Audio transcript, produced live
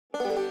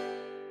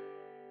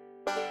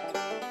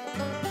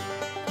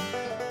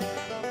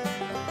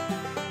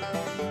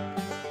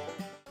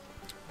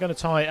Going to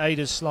tie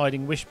Ada's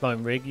sliding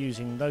wishbone rig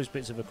using those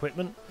bits of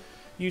equipment.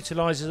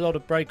 Utilises a lot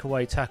of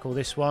breakaway tackle,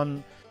 this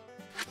one.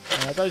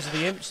 Those are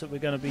the imps that we're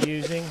going to be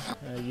using.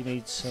 You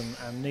need some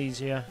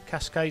amnesia,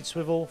 cascade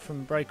swivel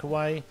from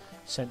breakaway,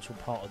 central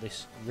part of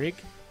this rig.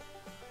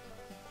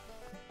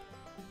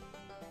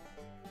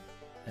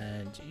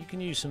 And you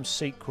can use some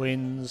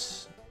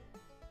sequins,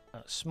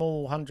 a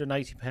small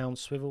 180-pound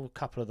swivel, a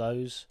couple of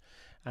those,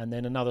 and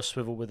then another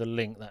swivel with a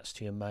link, that's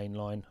to your main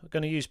line. We're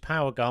going to use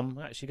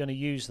powergum, actually going to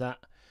use that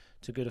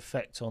to good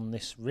effect on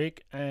this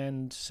rig,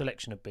 and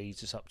selection of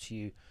beads, it's up to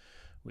you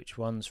which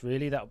ones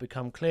really, that will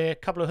become clear.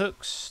 Couple of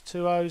hooks,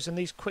 2 O's, and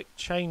these quick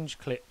change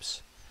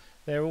clips,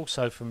 they're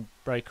also from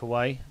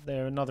breakaway,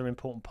 they're another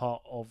important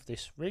part of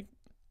this rig.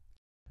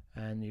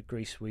 And your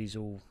grease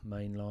weasel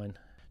main line.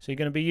 So you're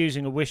going to be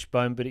using a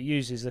wishbone, but it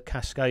uses the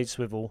cascade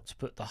swivel to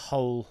put the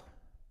whole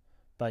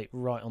bait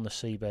right on the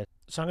seabed.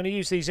 So I'm going to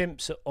use these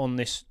imps on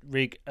this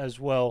rig as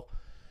well.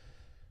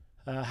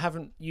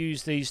 Haven't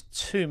used these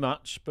too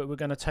much, but we're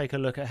going to take a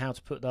look at how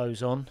to put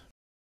those on.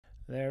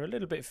 They're a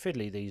little bit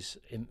fiddly, these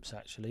imps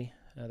actually.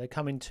 They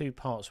come in 2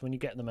 parts. When you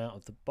get them out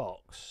of the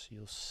box,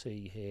 you'll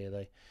see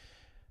here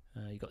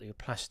you've got your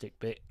plastic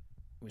bit,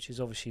 which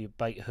is obviously your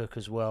bait hook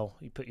as well.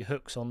 You put your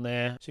hooks on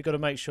there, so you've got to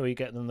make sure you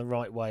get them the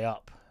right way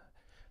up.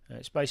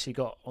 It's basically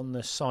got on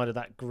the side of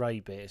that grey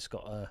bit, it's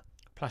got a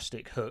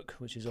plastic hook,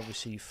 which is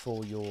obviously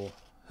for your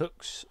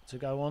hooks to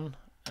go on,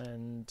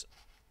 and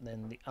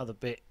then the other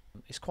bit,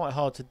 it's quite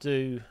hard to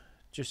do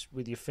just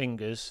with your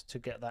fingers to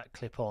get that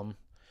clip on,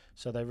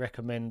 so they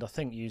recommend, I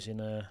think, using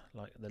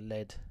like the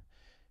lead.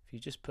 If you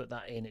just put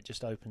that in, it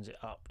just opens it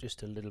up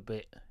just a little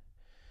bit,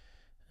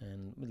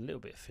 and with a little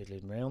bit of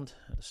fiddling around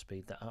to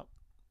speed that up.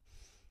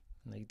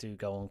 And they do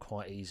go on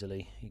quite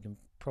easily. You can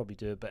probably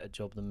do a better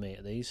job than me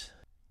at these.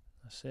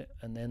 That's it,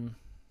 and then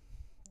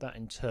that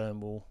in turn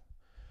will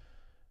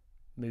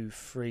move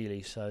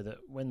freely so that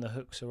when the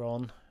hooks are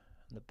on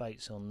and the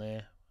bait's on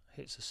there,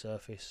 hits the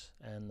surface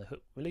and the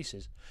hook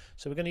releases.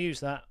 So we're going to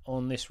use that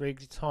on this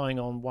rig, tying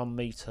on 1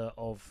 metre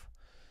of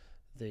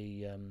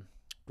the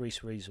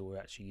grease weasel we're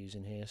actually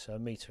using here. So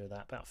 1 metre of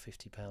that, about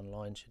 50-pound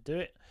line should do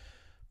it.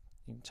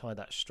 You can tie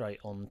that straight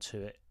onto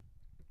it.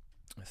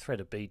 Thread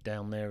a bead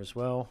down there as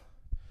well.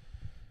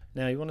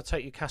 Now you want to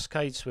take your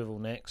cascade swivel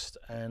next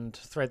and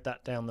thread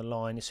that down the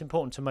line. It's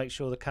important to make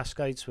sure the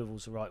cascade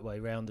swivel's the right way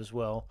round as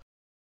well.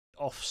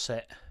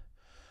 Offset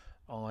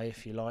eye,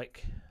 if you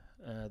like,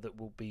 that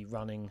will be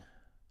running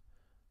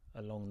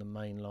along the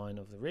main line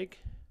of the rig,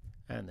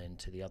 and then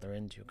to the other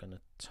end you're going to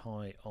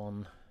tie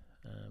on,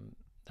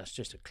 that's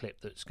just a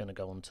clip that's going to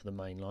go onto the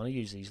main line. I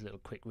use these little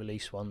quick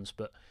release ones,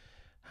 but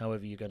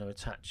however you're going to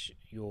attach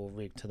your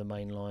rig to the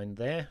main line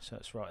there, so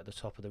it's right at the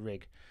top of the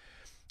rig.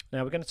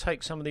 Now we're going to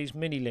take some of these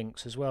mini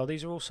links as well.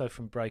 These are also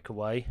from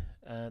breakaway.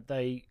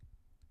 They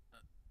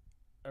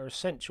are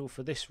essential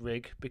for this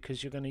rig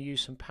because you're going to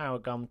use some power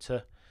gum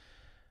to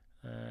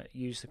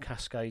use the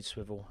cascade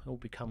swivel. It'll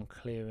become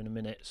clear in a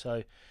minute.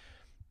 So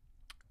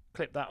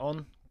clip that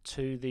on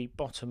to the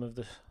bottom of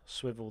the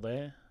swivel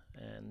there,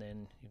 and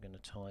then you're going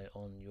to tie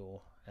on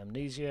your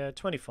amnesia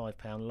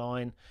 25-pound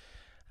line,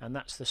 and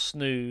that's the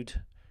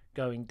snood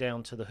going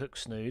down to the hook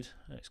snood.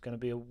 It's going to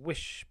be a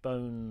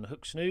wishbone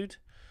hook snood.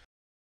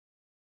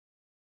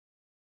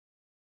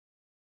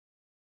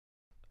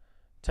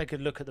 Take a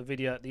look at the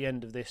video at the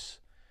end of this,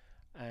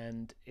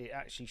 and it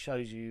actually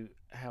shows you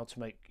how to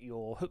make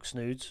your hook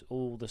snoods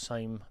all the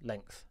same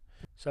length.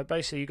 So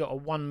basically you've got a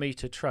 1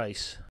 metre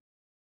trace,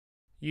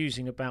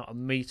 using about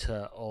 1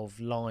 metre of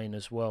line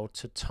as well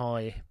to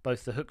tie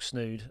both the hook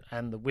snood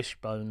and the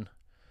wishbone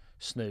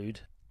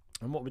snood.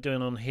 And what we're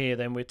doing on here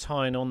then, we're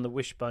tying on the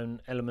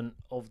wishbone element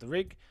of the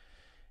rig,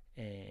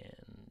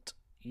 and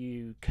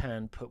you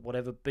can put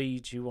whatever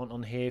beads you want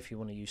on here. If you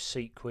want to use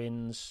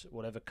sequins,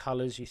 whatever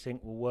colours you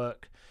think will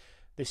work,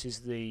 this is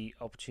the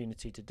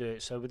opportunity to do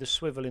it. So with a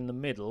swivel in the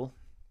middle,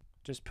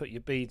 just put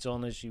your beads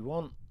on as you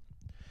want.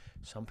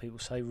 Some people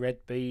say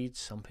red beads,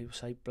 some people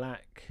say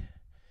black.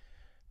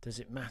 Does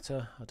it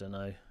matter? I don't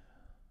know.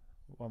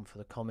 One for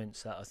the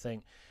comments, that I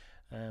think.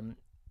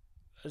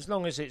 As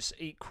long as it's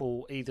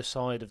equal either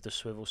side of the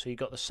swivel, so you've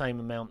got the same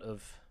amount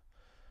of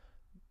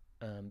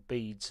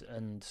beads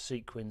and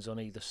sequins on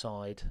either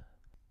side,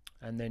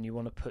 and then you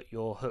want to put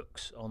your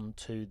hooks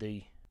onto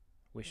the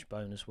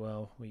wishbone as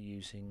well. We're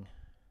using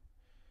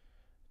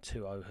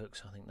 2O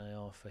hooks, I think they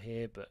are for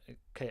here, but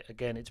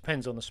again it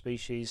depends on the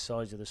species,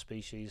 size of the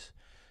species.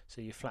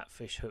 So your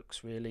flatfish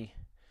hooks, really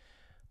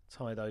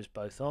tie those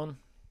both on.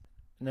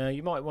 Now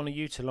you might want to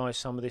utilise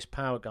some of this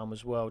power gum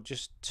as well,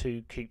 just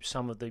to keep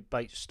some of the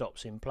bait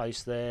stops in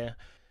place there,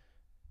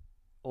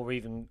 or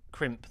even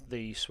crimp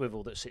the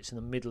swivel that sits in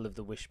the middle of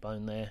the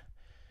wishbone there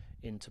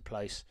into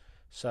place.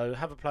 So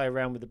have a play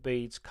around with the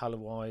beads colour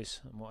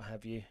wise and what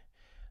have you,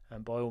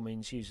 and by all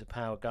means use the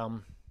power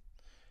gum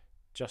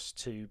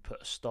just to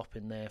put a stop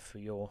in there for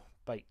your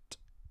bait.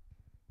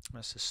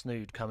 That's the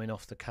snood coming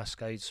off the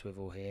cascade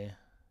swivel here.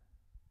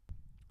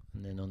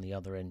 And then on the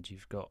other end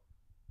you've got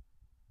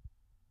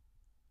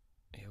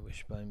your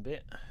wishbone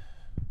bit.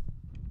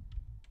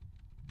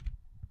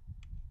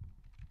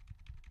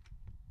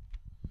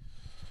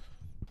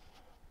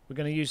 We're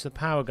going to use the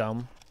power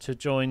gum to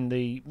join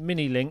the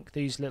mini link,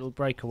 these little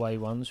breakaway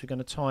ones. We're going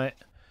to tie it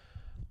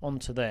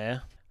onto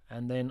there,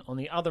 and then on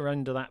the other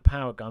end of that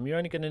power gum, you're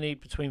only going to need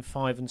between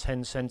 5 and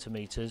 10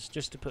 centimeters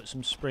just to put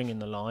some spring in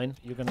the line.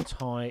 You're going to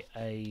tie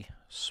a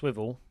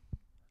swivel,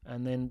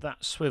 and then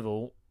that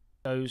swivel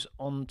goes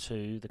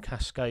onto the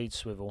cascade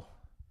swivel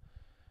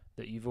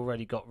that you've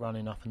already got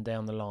running up and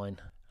down the line,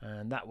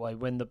 and that way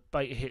when the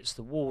bait hits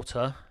the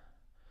water,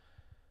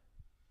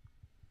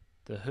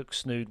 the hook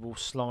snood will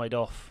slide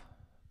off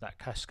that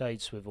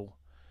cascade swivel,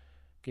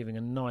 giving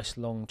a nice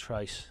long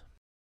trace.